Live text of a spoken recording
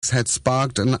had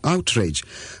sparked an outrage,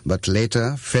 but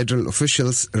later federal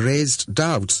officials raised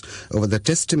doubts over the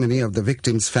testimony of the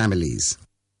victims' families.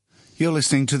 You're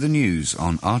listening to the news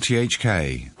on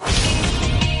RTHK.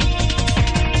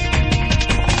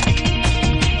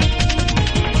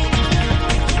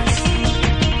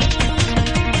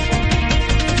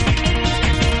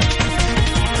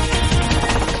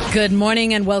 Good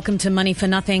morning and welcome to Money for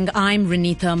Nothing. I'm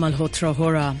Renita Malhotra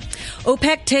Hora.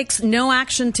 OPEC takes no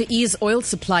action to ease oil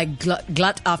supply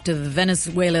glut after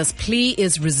Venezuela's plea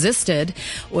is resisted.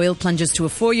 Oil plunges to a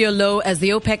 4-year low as the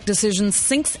OPEC decision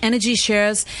sinks energy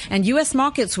shares, and U.S.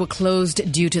 markets were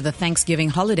closed due to the Thanksgiving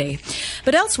holiday.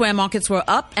 But elsewhere, markets were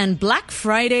up and Black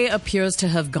Friday appears to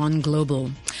have gone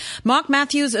global. Mark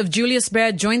Matthews of Julius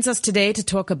Baer joins us today to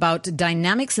talk about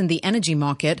dynamics in the energy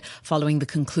market following the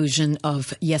conclusion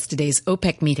of yesterday's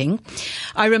OPEC meeting.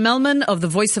 Ira Melman of the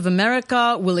Voice of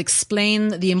America will explain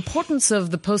the importance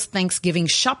of the post-Thanksgiving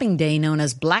shopping day known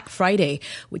as Black Friday,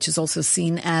 which is also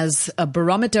seen as a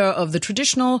barometer of the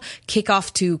traditional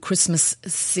kickoff to Christmas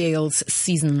sales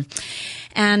season.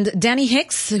 And Danny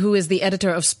Hicks, who is the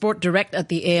editor of Sport Direct at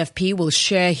the AFP, will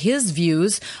share his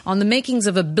views on the makings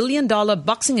of a billion-dollar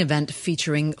boxing event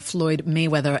featuring Floyd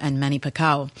Mayweather and Manny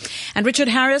Pacquiao. And Richard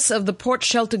Harris of the Port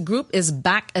Shelter Group is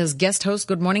back as guest host.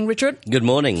 Good morning, Richard. Good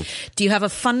morning. Do you have a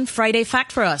fun Friday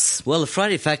fact for us? Well, the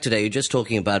Friday fact today, you're just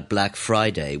talking about Black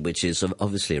Friday, which is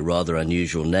obviously a rather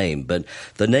unusual name, but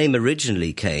the name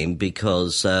originally came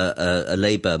because a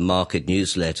Labour market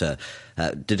newsletter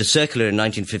did a circular in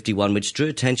 1951 which drew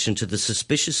attention to the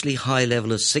suspiciously high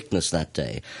level of sickness that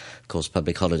day. Of course,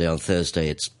 public holiday on Thursday.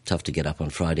 It's tough to get up on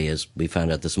Friday, as we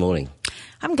found out this morning.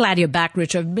 I'm glad you're back,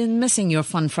 Rich. I've been missing your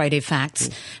fun Friday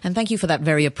facts. And thank you for that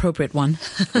very appropriate one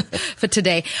for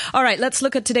today. All right, let's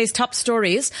look at today's top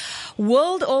stories.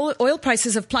 World oil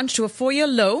prices have plunged to a 4-year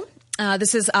low.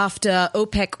 This is after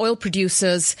OPEC oil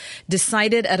producers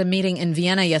decided at a meeting in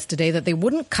Vienna yesterday that they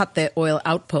wouldn't cut their oil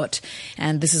output.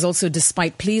 And this is also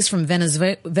despite pleas from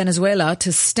Venezuela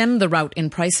to stem the rout in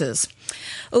prices.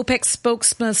 OPEC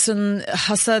spokesperson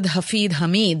Hassad Hafid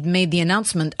Hamid made the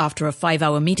announcement after a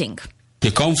 5-hour meeting.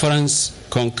 The conference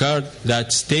concurred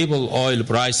that stable oil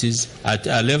prices at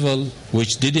a level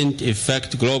which didn't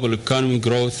affect global economic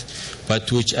growth,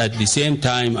 but which at the same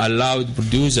time allowed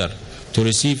producers to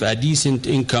receive a decent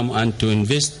income and to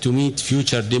invest to meet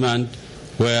future demand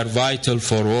were vital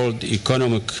for world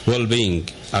economic well-being.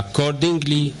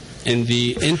 Accordingly, in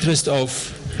the interest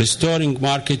of restoring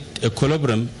market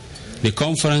equilibrium, the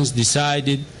conference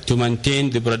decided to maintain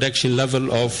the production level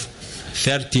of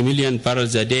 30 million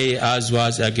barrels a day as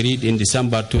was agreed in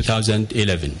December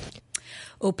 2011.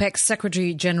 OPEC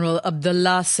Secretary General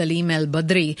Abdullah Salim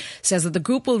al-Badri says that the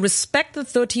group will respect the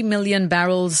 30 million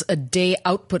barrels a day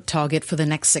output target for the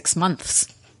next 6 months.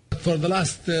 For the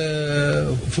last 4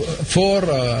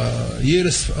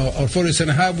 years or 4 years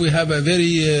and a half, we have a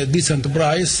very decent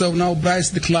price. So now price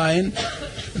decline.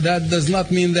 That does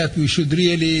not mean that we should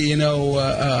really,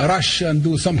 rush and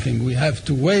do something. We have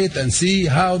to wait and see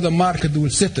how the market will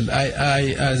settle.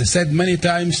 As I said many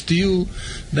times to you,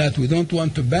 that we don't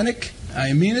want to panic.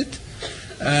 I mean it,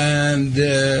 and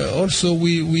also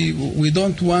we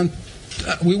don't want.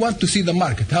 We want to see the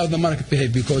market, how the market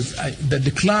behaves, because the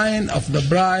decline of the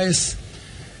price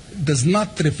does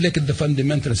not reflect the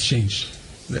fundamentals change.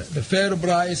 The fair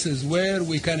price is where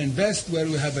we can invest, where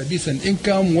we have a decent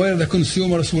income, where the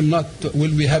consumers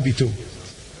will be happy too.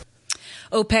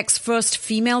 OPEC's first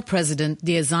female president,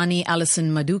 Diezani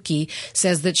Alison Maduki,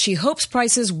 says that she hopes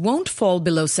prices won't fall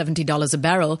below $70 a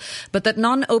barrel, but that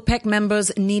non-OPEC members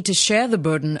need to share the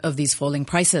burden of these falling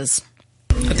prices.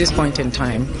 At this point in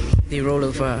time, the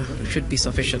rollover should be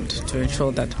sufficient to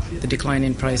ensure that the decline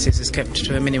in prices is kept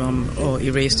to a minimum or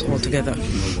erased altogether.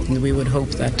 And we would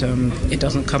hope that it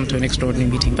doesn't come to an extraordinary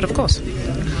meeting. But of course,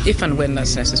 if and when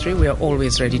that's necessary, we are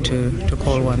always ready to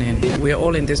call one in. We are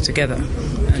all in this together.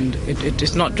 And it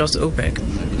is not just OPEC.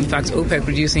 In fact, OPEC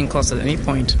reducing costs at any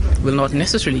point will not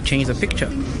necessarily change the picture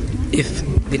if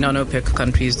the non-OPEC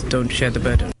countries don't share the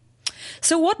burden.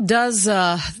 So what does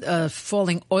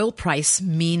falling oil price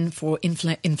mean for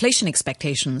inflation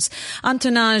expectations?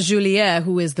 Antonin Julier,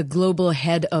 who is the global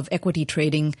head of equity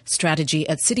trading strategy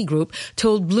at Citigroup,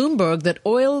 told Bloomberg that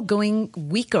oil becoming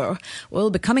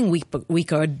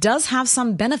weaker does have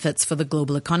some benefits for the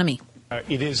global economy.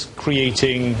 It is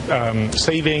creating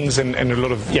savings and a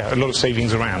lot of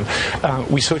savings around.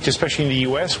 We saw it especially in the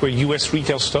US, where US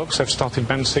retail stocks have started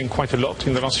bouncing quite a lot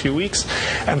in the last few weeks,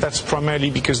 and that's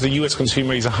primarily because the US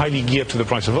consumer is highly geared to the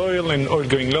price of oil, and oil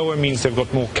going lower means they've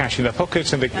got more cash in their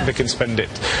pockets and they can spend it.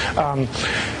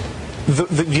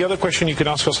 The other question you can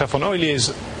ask yourself on oil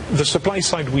is, The supply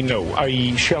side we know,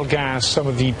 i.e. shale gas, some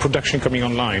of the production coming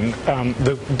online.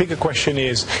 The bigger question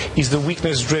is the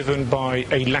weakness driven by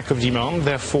a lack of demand?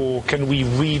 Therefore, can we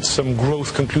read some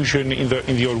growth conclusion in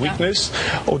the oil weakness?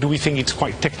 Or do we think it's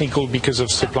quite technical because of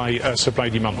supply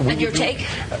demand? And your take?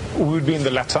 We would be in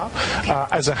the latter.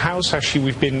 As a house, actually,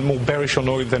 we've been more bearish on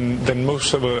oil than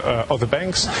most of other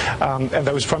banks. And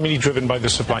that was primarily driven by the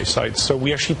supply side. So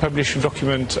we actually published a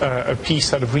document, a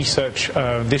piece out of research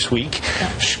this week,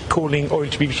 calling oil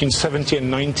to be between 70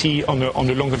 and 90 on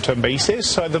a longer term basis.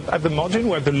 So at the margin,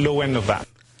 we're at the low end of that.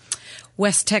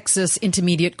 West Texas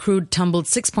Intermediate crude tumbled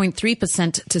 6.3%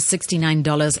 to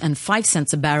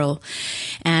 $69.05 a barrel.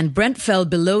 And Brent fell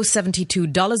below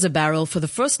 $72 a barrel for the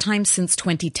first time since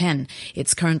 2010.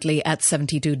 It's currently at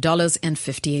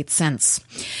 $72.58.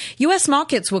 U.S.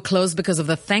 markets were closed because of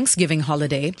the Thanksgiving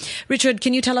holiday. Richard,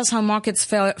 can you tell us how markets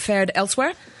fared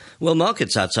elsewhere? Well,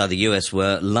 markets outside the US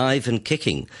were live and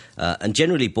kicking and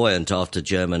generally buoyant after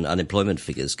German unemployment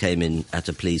figures came in at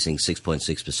a pleasing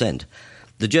 6.6%.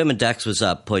 The German DAX was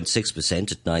up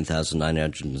 0.6% at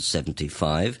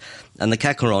 9,975, and the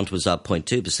CAC 40 was up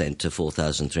 0.2% to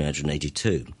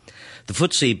 4,382. The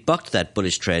FTSE bucked that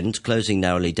bullish trend, closing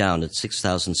narrowly down at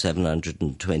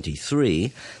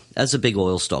 6,723 as the big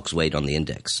oil stocks weighed on the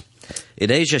index. In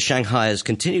Asia, Shanghai has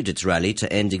continued its rally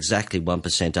to end exactly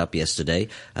 1% up yesterday.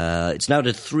 It's now at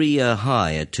a 3-year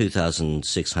high at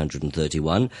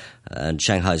 2,631, and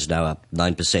Shanghai is now up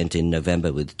 9% in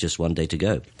November with just 1 day to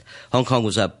go. Hong Kong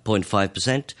was up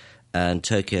 0.5%, and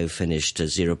Tokyo finished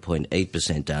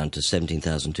 0.8% down to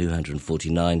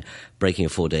 17,249, breaking a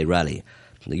 4-day rally.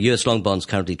 The US long bonds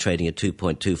currently trading at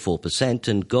 2.24%,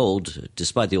 and gold,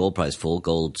 despite the oil price fall,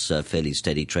 gold's fairly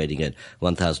steady, trading at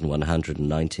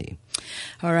 1,190.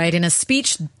 All right. In a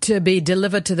speech to be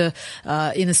delivered to the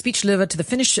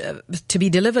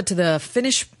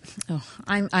Finnish. Oh,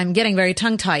 I'm getting very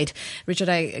tongue-tied. Richard,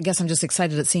 I guess I'm just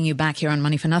excited at seeing you back here on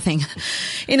Money for Nothing.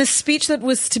 In a speech that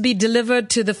was to be delivered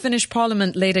to the Finnish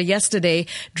parliament later yesterday,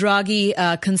 Draghi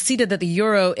conceded that the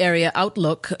euro area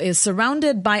outlook is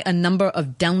surrounded by a number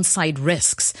of downside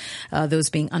risks, those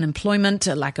being unemployment,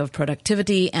 a lack of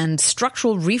productivity, and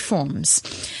structural reforms.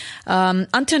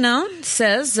 Antonin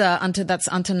says, that's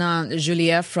Antonin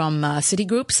Julier from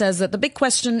Citigroup, says that the big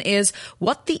question is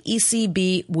what the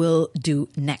ECB will do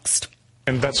next.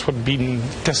 And that's what's been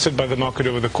tested by the market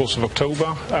over the course of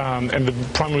October. And the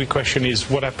primary question is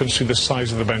what happens to the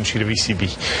size of the balance sheet of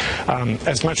ECB.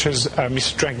 As much as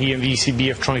Mr. Draghi and the ECB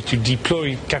have tried to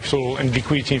deploy capital and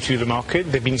liquidity into the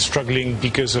market, they've been struggling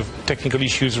because of technical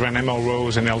issues around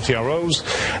MROs and LTROs,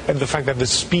 and the fact that the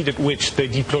speed at which they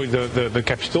deploy the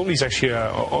capital is actually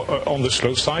on the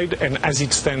slow side, and as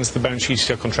it stands, the balance sheet is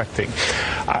still contracting.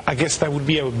 I guess that would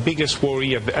be our biggest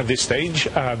worry at this stage,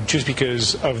 just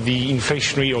because of the inflation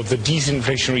or the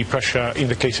disinflationary pressure in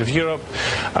the case of Europe.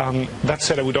 That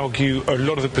said, I would argue a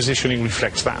lot of the positioning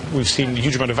reflects that. We've seen a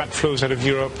huge amount of outflows out of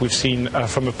Europe. We've seen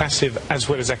from a passive as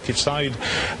well as active side.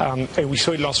 And we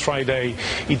saw it last Friday.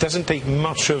 It doesn't take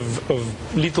much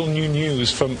of little new news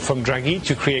from Draghi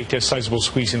to create a sizable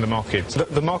squeeze in the market.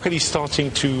 The market is starting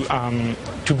to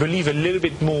believe a little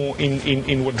bit more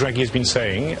in what Draghi has been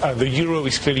saying. The euro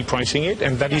is clearly pricing it,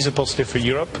 and that is a positive for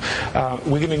Europe.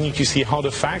 We're going to need to see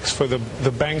harder facts for the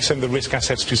banks and the risk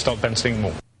assets to start bouncing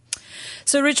more.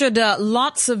 So, Richard,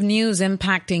 lots of news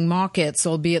impacting markets,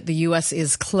 albeit the U.S.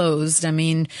 is closed. I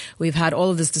mean, we've had all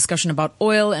of this discussion about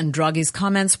oil and Draghi's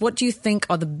comments. What do you think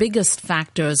are the biggest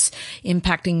factors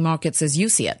impacting markets as you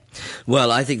see it?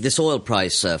 Well, I think this oil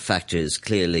price factor is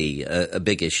clearly a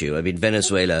big issue. I mean,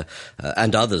 Venezuela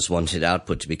and others wanted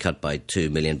output to be cut by 2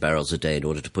 million barrels a day in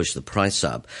order to push the price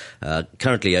up.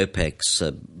 Currently, OPEC's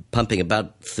pumping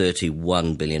about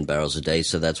 31 billion barrels a day,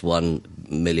 so that's 1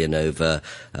 million over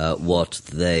what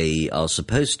they are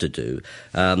supposed to do.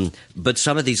 But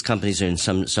some of these companies are in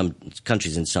some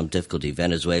countries in some difficulty.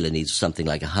 Venezuela needs something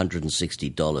like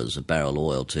 $160 a barrel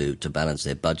oil to balance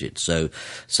their budget. So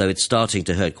it's starting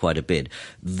to hurt quite a bit.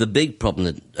 The big problem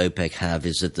that OPEC have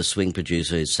is that the swing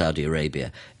producer is Saudi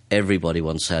Arabia. Everybody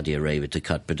wants Saudi Arabia to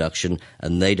cut production,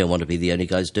 and they don't want to be the only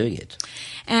guys doing it.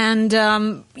 And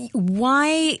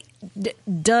why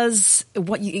does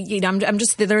what I'm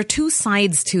just there are two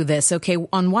sides to this. Okay,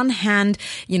 on one hand,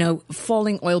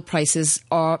 falling oil prices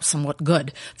are somewhat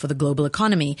good for the global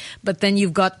economy, but then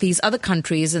you've got these other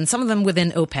countries, and some of them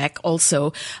within OPEC,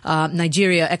 also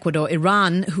Nigeria, Ecuador,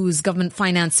 Iran, whose government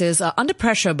finances are under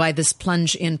pressure by this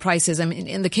plunge in prices. I mean,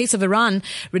 in the case of Iran,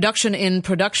 reduction in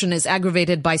production is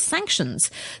aggravated by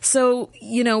sanctions. So,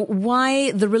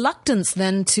 why the reluctance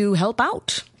then to help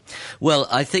out? Well,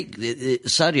 I think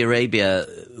Saudi Arabia,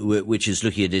 which is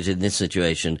looking at it in this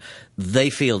situation, they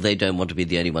feel they don't want to be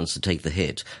the only ones to take the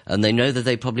hit. And they know that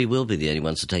they probably will be the only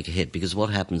ones to take a hit, because what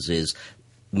happens is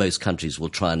most countries will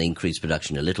try and increase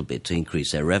production a little bit to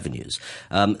increase their revenues.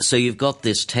 So you've got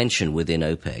this tension within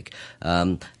OPEC.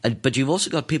 But you've also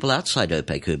got people outside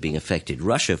OPEC who are being affected.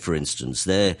 Russia, for instance,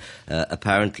 they're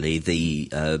apparently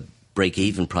the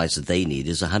break-even price that they need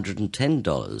is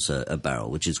 $110 a barrel,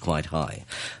 which is quite high.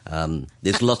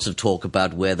 There's lots of talk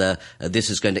about whether this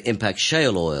is going to impact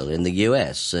shale oil in the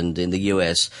U.S. And in the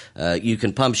U.S., you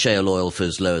can pump shale oil for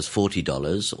as low as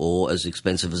 $40 or as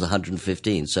expensive as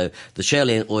 $115. So the shale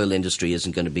oil industry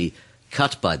isn't going to be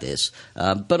cut by this,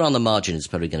 but on the margin it's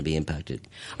probably going to be impacted.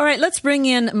 All right, let's bring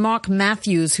in Mark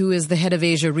Matthews, who is the head of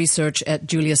Asia research at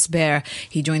Julius Baer.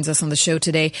 He joins us on the show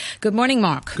today. Good morning,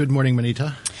 Mark. Good morning,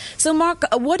 Manita. So, Mark,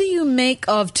 what do you make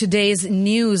of today's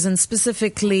news, and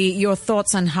specifically your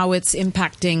thoughts on how it's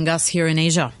impacting us here in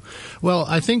Asia? Well,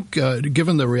 I think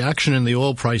given the reaction in the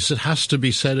oil price, it has to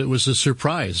be said it was a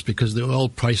surprise because the oil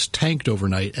price tanked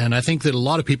overnight. And I think that a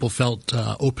lot of people felt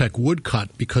OPEC would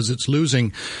cut because it's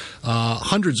losing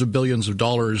hundreds of billions of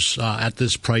dollars at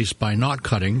this price by not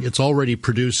cutting. It's already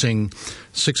producing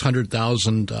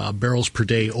 600,000 barrels per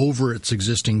day over its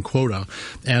existing quota.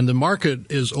 And the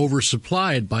market is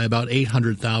oversupplied by about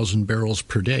 800,000 barrels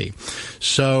per day.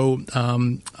 So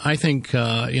I think,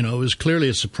 it was clearly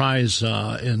a surprise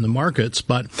in the markets.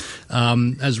 But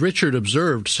as Richard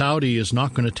observed, Saudi is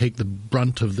not going to take the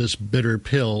brunt of this bitter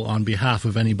pill on behalf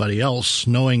of anybody else,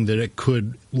 knowing that it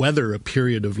could weather a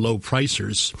period of low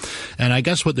prices. And I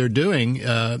guess what they're doing,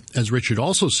 as Richard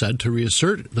also said, to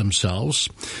reassert themselves,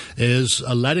 is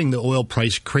letting the oil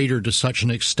price crater to such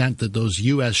an extent that those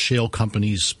U.S. shale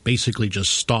companies basically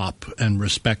just stop and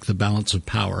respect the balance of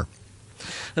power.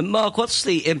 And Mark, what's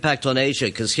the impact on Asia?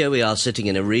 Because here we are sitting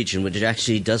in a region which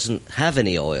actually doesn't have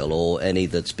any oil or any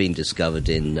that's been discovered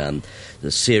in the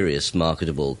serious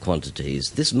marketable quantities.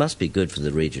 This must be good for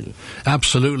the region.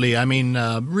 Absolutely. I mean,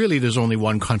 really there's only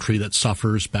one country that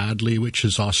suffers badly, which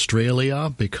is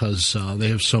Australia, because they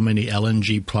have so many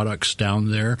LNG projects down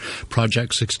there.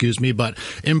 But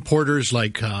importers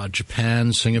like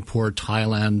Japan, Singapore,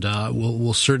 Thailand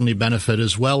will certainly benefit,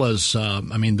 as well as,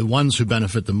 the ones who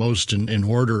benefit the most in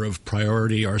order of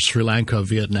priority are Sri Lanka,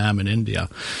 Vietnam, and India.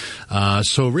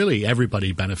 So really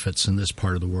everybody benefits in this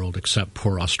part of the world except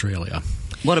poor Australia.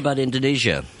 What about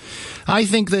Indonesia? I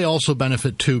think they also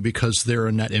benefit too because they're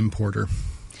a net importer.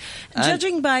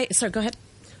 Judging by... Sorry, go ahead.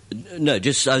 No,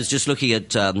 I was just looking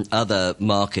at other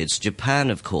markets. Japan,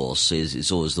 of course, is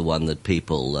always the one that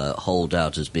people hold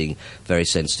out as being very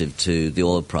sensitive to the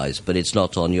oil price, but it's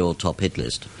not on your top hit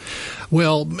list.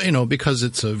 Well, because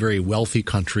it's a very wealthy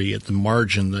country, at the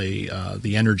margin,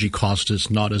 the energy cost is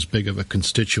not as big of a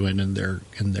constituent in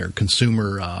their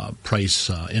consumer price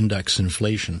index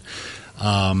inflation.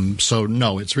 So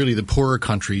no, it's really the poorer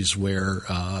countries where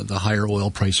the higher oil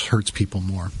price hurts people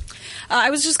more. I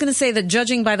was just going to say that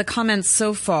judging by the comments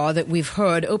so far that we've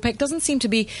heard, OPEC doesn't seem to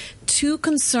be too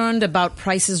concerned about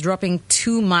prices dropping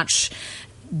too much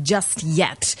just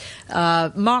yet.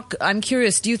 Mark, I'm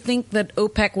curious, do you think that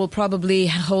OPEC will probably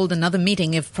hold another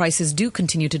meeting if prices do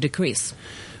continue to decrease?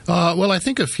 Well, I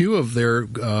think a few of their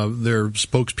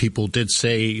spokespeople did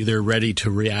say they're ready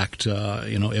to react,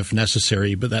 if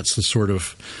necessary, but that's the sort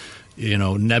of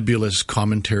nebulous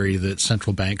commentary that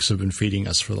central banks have been feeding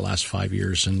us for the last 5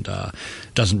 years, and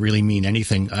doesn't really mean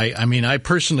anything. I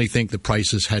personally think the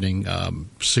price is heading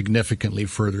significantly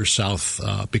further south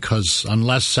because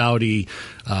unless Saudi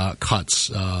cuts,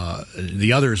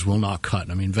 the others will not cut.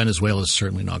 Venezuela is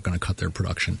certainly not going to cut their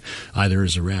production, either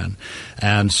is Iran.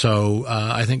 And so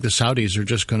I think the Saudis are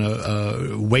just going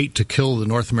to wait to kill the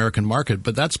North American market,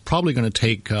 but that's probably going to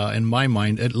take, in my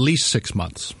mind, at least 6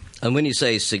 months. And when you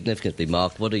say significantly,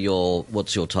 Mark, what's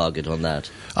your target on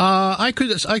that? I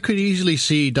could easily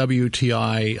see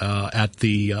WTI at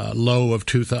the low of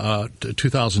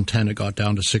 2010. It got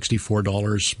down to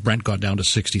 $64. Brent got down to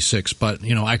 $66. But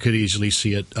I could easily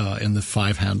see it in the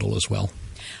 5 handle as well.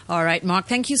 All right, Mark,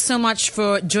 thank you so much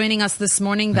for joining us this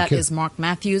morning. That is Mark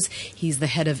Matthews. He's the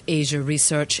head of Asia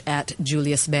research at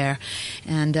Julius Baer.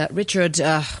 And Richard,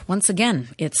 once again,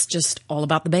 it's just all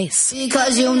about the bass.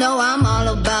 Because I'm all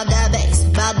about that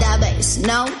bass,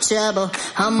 no trouble.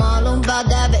 I'm all about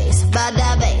that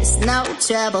bass, no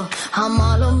trouble. I'm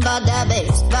all about that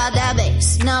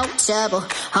bass, no trouble.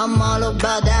 I'm all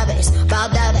about that bass,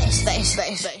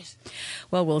 bass.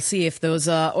 Well, we'll see if those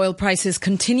oil prices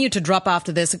continue to drop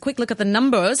after this. A quick look at the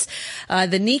numbers.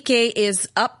 The Nikkei is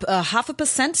up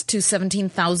 0.5% to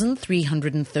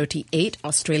 17,338.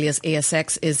 Australia's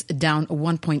ASX is down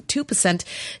 1.2%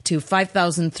 to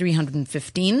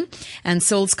 5,315. And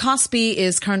Seoul's Kospi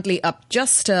is currently up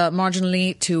just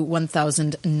marginally to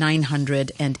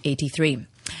 1,983.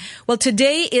 Well,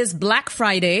 today is Black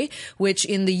Friday, which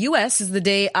in the U.S. is the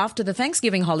day after the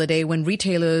Thanksgiving holiday when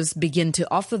retailers begin to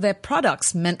offer their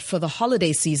products meant for the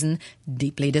holiday season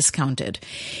deeply discounted.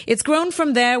 It's grown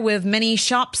from there, with many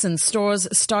shops and stores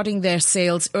starting their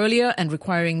sales earlier and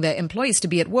requiring their employees to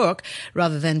be at work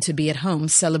rather than to be at home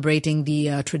celebrating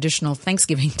the traditional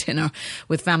Thanksgiving dinner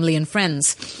with family and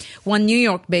friends. One New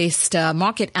York-based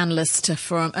market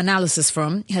analysis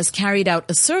firm has carried out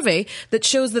a survey that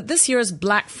shows that this year's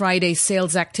Black Friday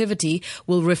sales activity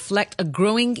will reflect a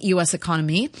growing U.S.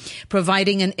 economy,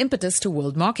 providing an impetus to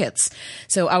world markets.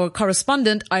 So our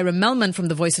correspondent, Ira Melman from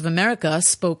the Voice of America,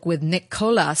 spoke with Nick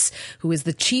Colas, who is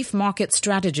the chief market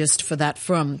strategist for that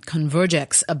firm,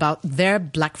 Convergex, about their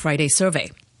Black Friday survey.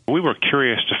 We were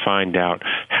curious to find out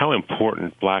how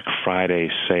important Black Friday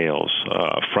sales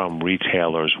from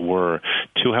retailers were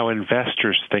to how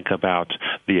investors think about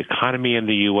the economy in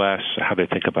the U.S., how they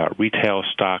think about retail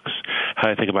stocks, how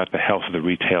they think about the health of the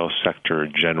retail sector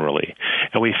generally.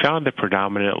 And we found that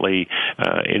predominantly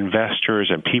investors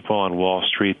and people on Wall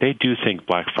Street, they do think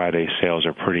Black Friday sales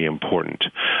are pretty important.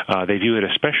 They view it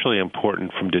especially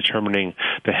important from determining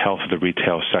the health of the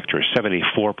retail sector.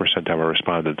 74% of our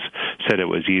respondents said it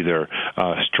was either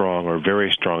strong or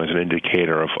very strong as an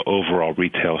indicator of overall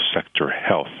retail sector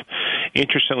health.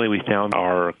 Interestingly, we found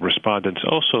our respondents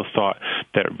also thought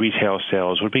that retail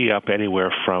sales would be up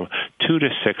anywhere from 2 to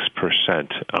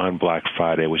 6% on Black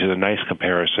Friday, which is a nice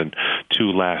comparison to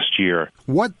last year.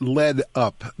 What led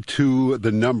up to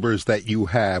the numbers that you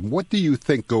have? What do you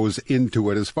think goes into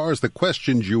it as far as the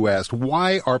questions you asked?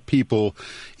 Why are people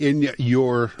in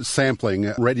your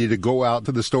sampling ready to go out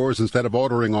to the stores instead of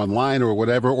ordering online or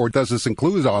whatever, or does this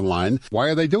include online? Why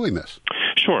are they doing this?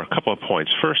 Sure, a couple of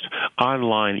points. First,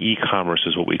 online e-commerce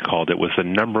is what we called it, was the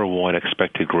number one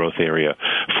expected growth area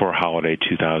for holiday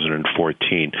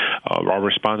 2014. Our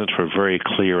respondents were very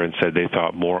clear and said they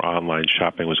thought more online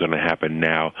shopping was going to happen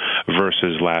now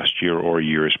versus last year or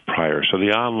years prior. So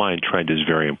the online trend is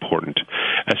very important.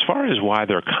 As far as why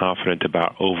they're confident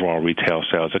about overall retail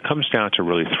sales, it comes down to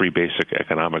really three basic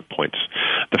economic points.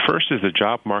 The first is the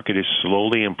job market is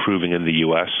slowly improving in the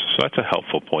U.S., so that's a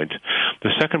helpful point. The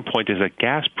second point is that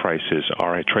gas prices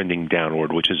are trending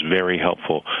downward, which is very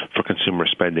helpful for consumer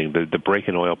spending. The break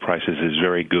in oil prices is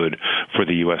very good for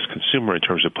the U.S. consumer in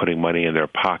terms of putting money in their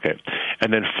pocket.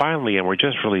 And then finally, and we're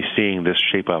just really seeing this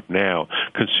shape up now,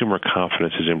 consumer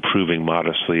confidence is improving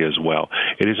modestly as well.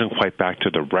 It isn't quite back to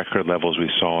the record levels we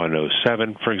saw in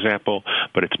 2007, for example,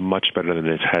 but it's much better than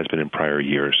it has been in prior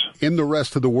years. In the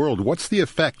rest of the world, what's the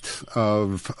effect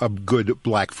of a good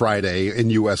Black Friday in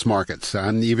U.S. markets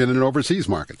and even in overseas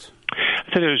markets?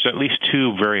 So there's at least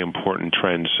two very important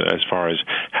trends as far as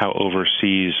how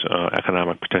overseas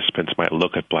economic participants might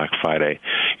look at Black Friday.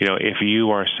 You know, if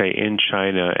you are, say, in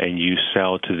China and you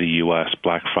sell to the U.S.,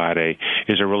 Black Friday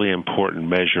is a really important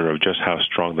measure of just how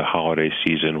strong the holiday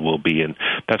season will be, and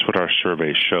that's what our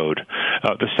survey showed.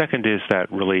 The second is that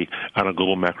really on a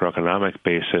global macroeconomic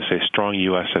basis, a strong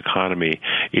U.S. economy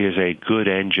is a good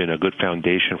engine, a good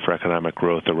foundation for economic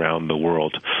growth around the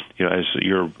world. You know, as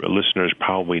your listeners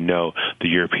probably know, the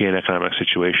European economic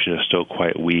situation is still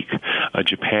quite weak.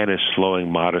 Japan is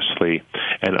slowing modestly,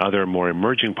 and other more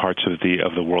emerging parts of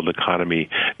the world economy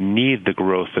need the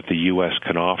growth that the U.S.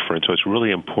 can offer. And so it's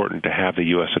really important to have the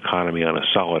U.S. economy on a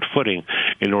solid footing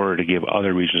in order to give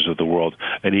other regions of the world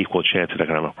an equal chance at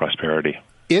economic prosperity.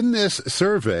 In this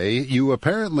survey, you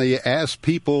apparently asked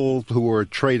people who are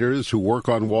traders who work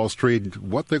on Wall Street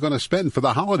what they're going to spend for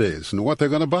the holidays and what they're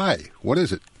going to buy. What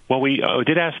is it? Well, we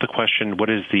did ask the question, what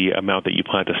is the amount that you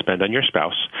plan to spend on your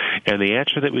spouse? And the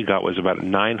answer that we got was about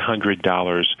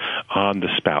 $900 on the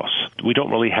spouse. We don't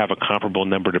really have a comparable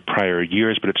number to prior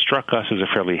years, but it struck us as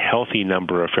a fairly healthy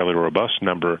number, a fairly robust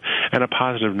number, and a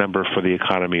positive number for the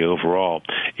economy overall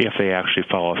if they actually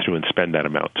follow through and spend that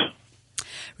amount.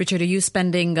 Richard, are you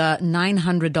spending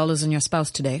 $900 on your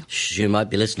spouse today? She might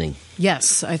be listening.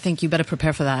 Yes, I think you better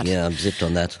prepare for that. Yeah, I'm zipped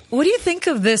on that. What do you think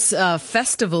of this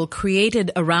festival created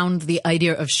around the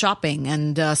idea of shopping,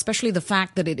 and especially the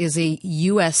fact that it is a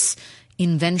U.S.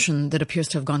 invention that appears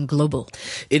to have gone global?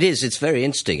 It is. It's very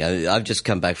interesting. I've just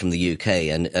come back from the UK,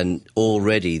 and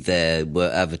already there were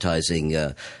advertising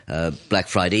Black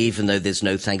Friday, even though there's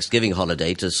no Thanksgiving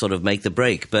holiday to sort of make the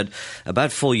break. But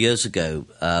about 4 years ago,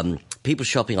 people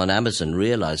shopping on Amazon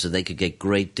realized that they could get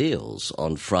great deals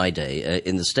on Friday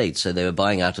in the States, so they were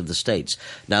buying out of the States.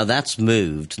 Now that's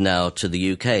moved now to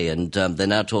the UK, and they're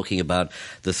now talking about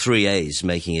the 3 A's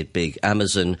making it big: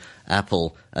 Amazon,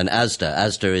 Apple, and Asda.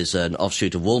 Asda is an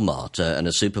offshoot of Walmart and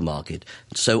a supermarket.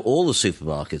 So all the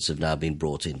supermarkets have now been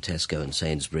brought in, Tesco and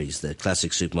Sainsbury's, the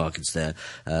classic supermarkets there,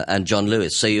 and John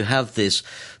Lewis. So you have this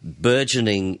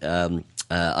burgeoning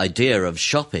idea of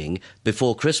shopping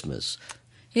before Christmas.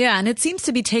 Yeah, and it seems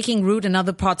to be taking root in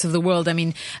other parts of the world. I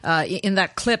mean, in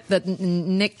that clip that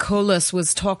Nick Colas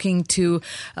was talking to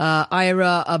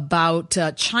Ira about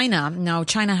China. Now,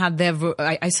 China had their,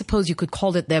 I suppose you could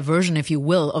call it their version, if you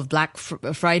will, of Black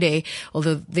Friday,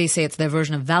 although they say it's their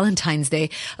version of Valentine's Day.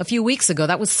 A few weeks ago,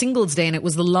 that was Singles Day, and it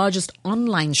was the largest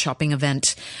online shopping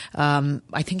event,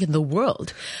 I think, in the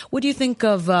world. What do you think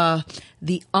of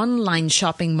the online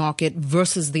shopping market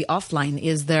versus the offline?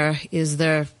 Is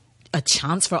there a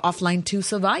chance for offline to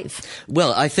survive?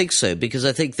 Well, I think so, because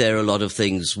I think there are a lot of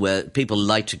things where people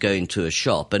like to go into a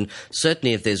shop, and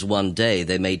certainly if there's one day,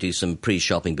 they may do some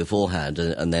pre-shopping beforehand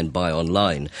and then buy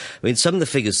online. I mean, some of the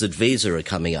figures that Visa are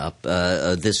coming up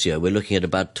this year, we're looking at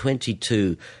about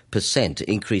 22%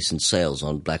 increase in sales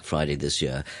on Black Friday this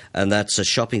year, and that's a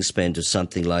shopping spend of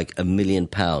something like £1 million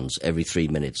every 3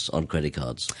 minutes on credit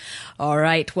cards. All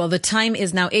right. Well, the time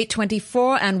is now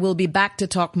 8:24, and we'll be back to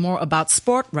talk more about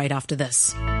sport right after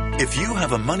this. If you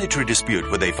have a monetary dispute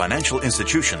with a financial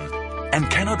institution and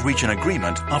cannot reach an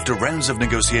agreement after rounds of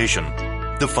negotiation,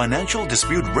 the Financial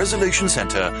Dispute Resolution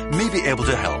Centre may be able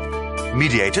to help.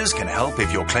 Mediators can help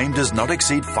if your claim does not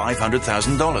exceed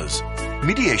 $500,000.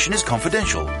 Mediation is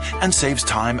confidential and saves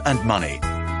time and money.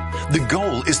 The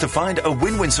goal is to find a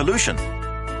win-win solution.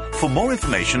 For more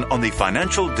information on the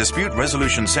Financial Dispute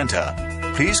Resolution Centre,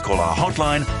 please call our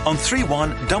hotline on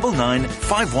 3199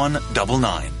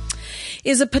 5199.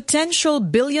 Is a potential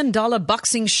billion-dollar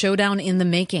boxing showdown in the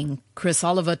making? Chris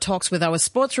Oliver talks with our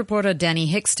sports reporter Danny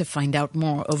Hicks to find out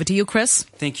more. Over to you, Chris.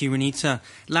 Thank you, Renita.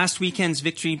 Last weekend's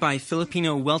victory by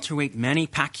Filipino welterweight Manny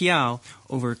Pacquiao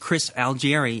over Chris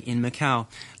Algieri in Macau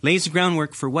lays the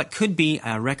groundwork for what could be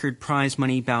a record prize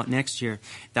money bout next year.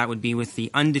 That would be with the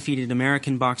undefeated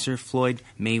American boxer Floyd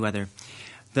Mayweather.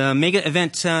 The mega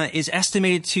event is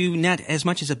estimated to net as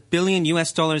much as $1 billion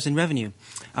in revenue.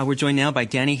 We're joined now by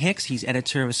Danny Hicks. He's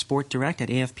editor of Sport Direct at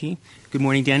AFP. Good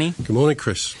morning, Danny. Good morning,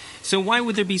 Chris. So why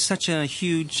would there be such a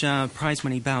huge prize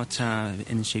money bout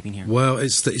in shaping here? Well,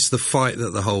 it's the fight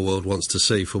that the whole world wants to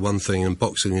see, for one thing, and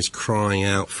boxing is crying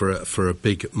out for a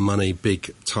big money,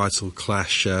 big title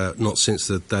clash, not since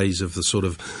the days of the sort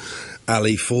of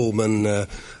Ali Foreman,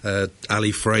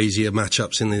 Ali Frazier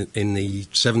matchups in the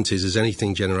 70s. Has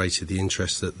anything generated the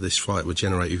interest that this fight would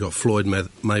generate? You've got Floyd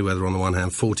Mayweather on the one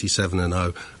hand,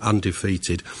 47-0,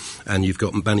 undefeated, and you've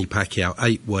got Manny Pacquiao,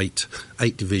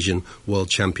 8 division world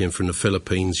champion from the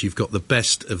Philippines. You've got the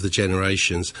best of the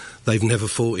generations. They've never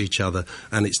fought each other,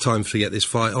 and it's time to get this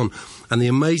fight on. And the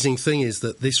amazing thing is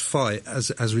that this fight,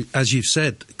 as you've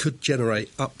said, could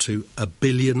generate up to $1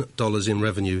 billion in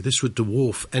revenue. This would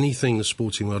dwarf anything the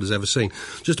sporting world has ever seen.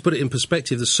 Just to put it in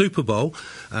perspective, the Super Bowl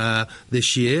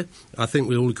this year, I think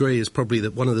we all agree, is probably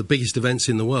one of the biggest events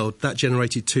in the world. That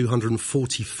generated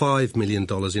 $245 million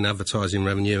in advertising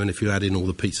revenue, and if you add in all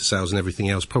the pizza sales and everything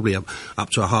else, probably up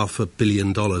to $500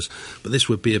 million. But this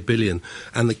would be $1 billion.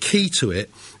 And the key to it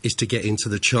is to get into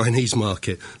the Chinese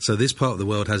market. So this part of the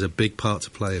world has a big part to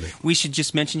play in it. We should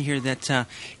just mention here that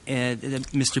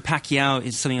Mr. Pacquiao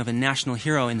is something of a national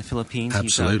hero in the Philippines.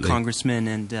 Absolutely. He's a congressman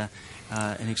and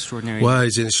an extraordinary... Well,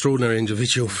 he's an extraordinary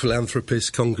individual,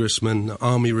 philanthropist, congressman,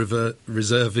 army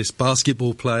reservist,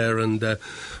 basketball player, and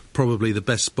probably the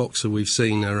best boxer we've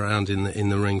seen around in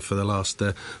the ring for the last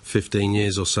 15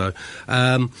 years or so.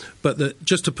 But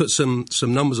just to put some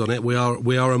numbers on it, we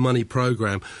are a money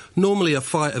program. Normally, a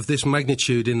fight of this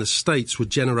magnitude in the States would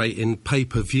generate, in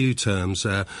pay-per-view terms,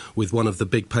 with one of the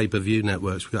big pay-per-view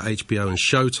networks, we've got HBO and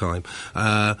Showtime,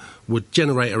 would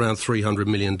generate around $300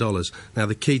 million. Now,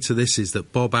 the key to this is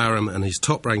that Bob Arum and his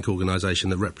Top Rank organisation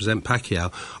that represent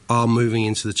Pacquiao are moving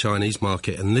into the Chinese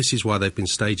market, and this is why they've been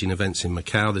staging events in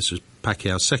Macau. This was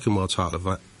Pacquiao's second world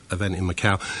title event in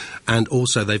Macau, and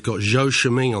also they've got Zhou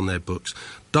Shiming on their books.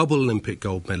 double Olympic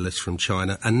gold medalist from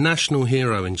China, a national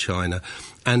hero in China,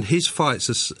 and his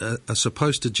fights are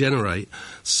supposed to generate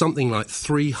something like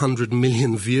 300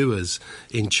 million viewers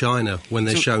in China when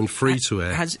they're shown free to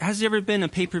air. Has there ever been a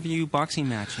pay-per-view boxing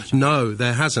match in China? No,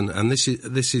 there hasn't, and this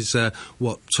is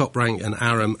what Top Rank and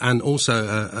Aram, and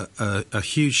also a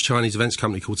huge Chinese events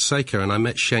company called Seiko, and I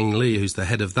met Sheng Li, who's the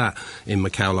head of that in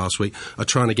Macau last week, are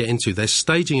trying to get into. They're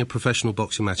staging a professional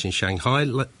boxing match in Shanghai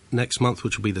next month,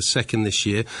 which will be the second this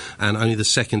year, and only the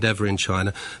second ever in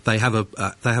China. They have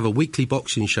a weekly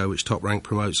boxing show which Top Rank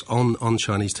promotes on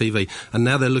Chinese TV, and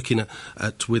now they're looking at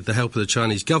with the help of the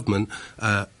Chinese government,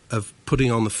 of putting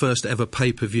on the first ever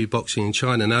pay-per-view boxing in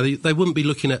China. Now, they wouldn't be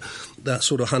looking at that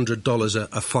sort of $100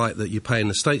 a fight that you pay in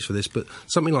the States for this, but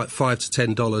something like $5 to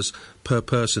 $10 per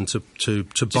person to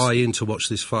buy in to watch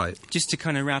this fight. Just to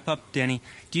kind of wrap up, Danny,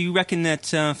 do you reckon that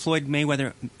Floyd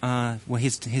Mayweather,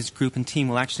 his group and team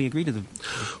will actually agree to them?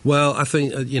 Well, I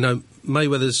think,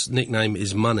 Mayweather's nickname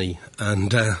is Money,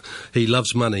 and he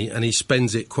loves money, and he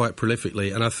spends it quite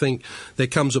prolifically. And I think there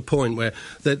comes a point where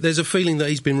there's a feeling that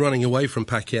he's been running away from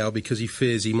Pacquiao because he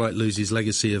fears he might lose his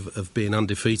legacy of being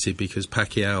undefeated, because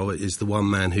Pacquiao is the one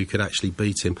man who could actually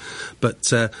beat him.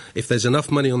 But if there's enough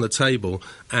money on the table,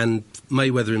 and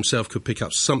Mayweather himself could pick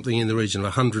up something in the region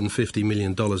of $150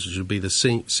 million, which would be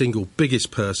the single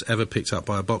biggest purse ever picked up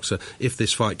by a boxer if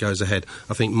this fight goes ahead,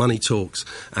 I think money talks,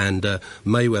 and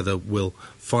Mayweather will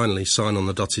finally sign on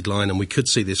the dotted line, and we could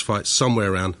see this fight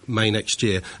somewhere around May next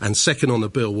year. And second on the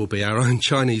bill will be our own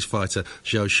Chinese fighter,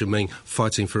 Zhou Shiming,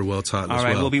 fighting for a world title as well. All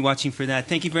right, we'll be watching for that.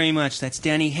 Thank you very much. That's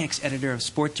Danny Hicks, editor of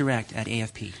Sport Direct at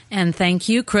AFP. And thank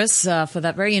you, Chris, for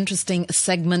that very interesting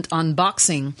segment on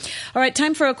boxing. All right,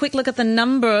 time for a quick look at the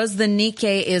numbers. The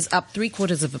Nikkei is up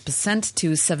 0.75%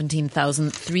 to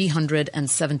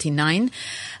 17,379.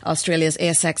 Australia's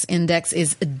ASX index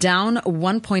is down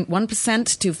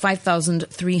 1.1% to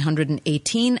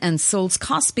 5,318, and Seoul's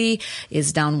Kospi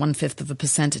is down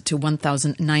 0.1% to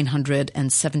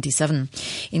 1,977.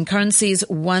 In currencies,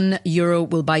 €1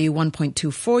 will buy you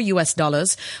 1.24 US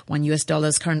dollars. $1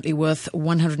 is currently worth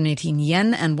 118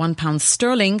 yen, and £1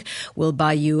 sterling will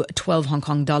buy you 12 Hong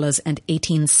Kong dollars and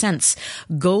 18 cents.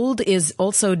 Gold is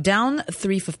also down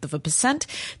 0.75%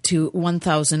 to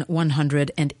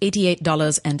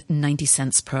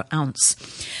 $1,188.90 per ounce.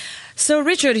 So,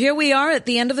 Richard, here we are at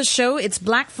the end of the show. It's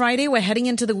Black Friday. We're heading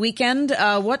into the weekend.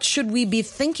 What should we be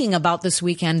thinking about this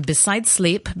weekend besides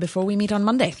sleep before we meet on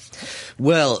Monday?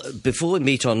 Well, before we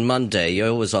meet on Monday, you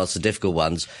always ask the difficult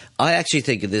ones. I actually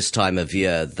think at this time of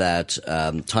year that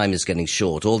time is getting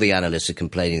short. All the analysts are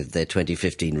complaining that their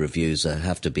 2015 reviews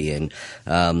have to be in.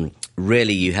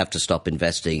 Really, you have to stop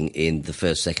investing in the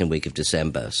first, second week of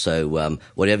December. So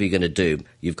whatever you're going to do,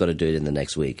 you've got to do it in the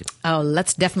next week. Oh,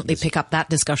 let's definitely pick up that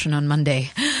discussion on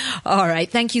Monday. All right.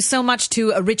 Thank you so much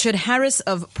to Richard Harris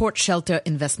of Port Shelter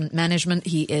Investment Management.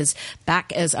 He is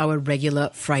back as our regular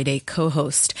Friday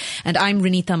co-host. And I'm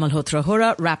Renita Malhotra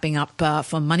Hora, wrapping up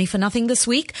for Money for Nothing this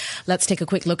week. Let's take a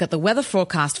quick look at the weather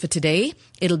forecast for today.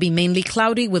 It'll be mainly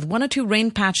cloudy with 1 or 2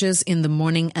 rain patches in the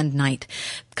morning and night.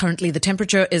 Currently, the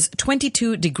temperature is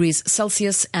 22 degrees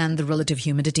Celsius and the relative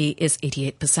humidity is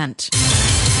 88%.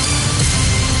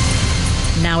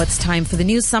 Now it's time for the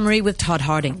news summary with Todd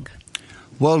Harding.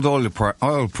 World oil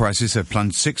prices have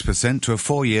plunged 6% to a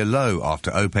 4-year low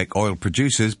after OPEC oil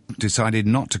producers decided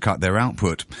not to cut their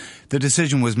output. The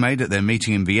decision was made at their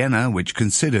meeting in Vienna, which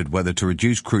considered whether to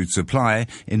reduce crude supply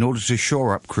in order to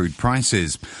shore up crude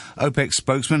prices. OPEC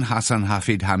spokesman Hassan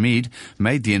Hafid Hamid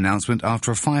made the announcement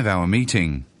after a 5-hour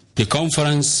meeting. The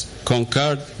conference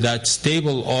concurred that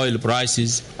stable oil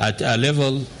prices at a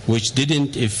level which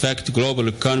didn't affect global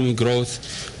economic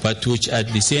growth, but which at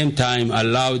the same time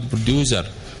allowed producers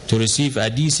to receive a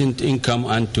decent income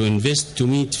and to invest to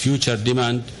meet future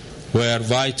demand were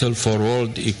vital for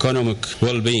world economic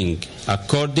well-being.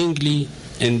 Accordingly,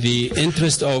 in the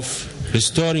interest of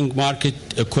restoring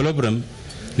market equilibrium,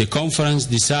 the conference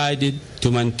decided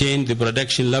to maintain the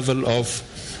production level of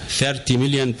 30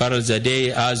 million barrels a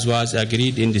day as was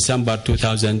agreed in December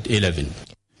 2011.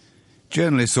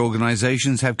 Journalists'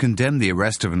 organisations have condemned the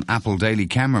arrest of an Apple Daily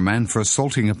cameraman for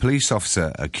assaulting a police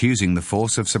officer, accusing the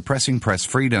force of suppressing press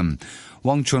freedom.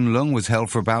 Wong Chun Lung was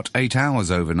held for about 8 hours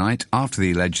overnight after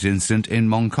the alleged incident in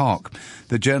Mongkok.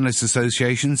 The Journalists'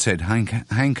 Association said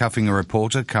handcuffing a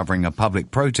reporter covering a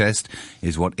public protest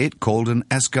is what it called an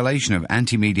escalation of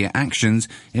anti-media actions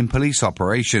in police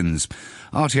operations.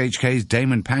 RTHK's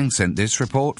Damon Pang sent this report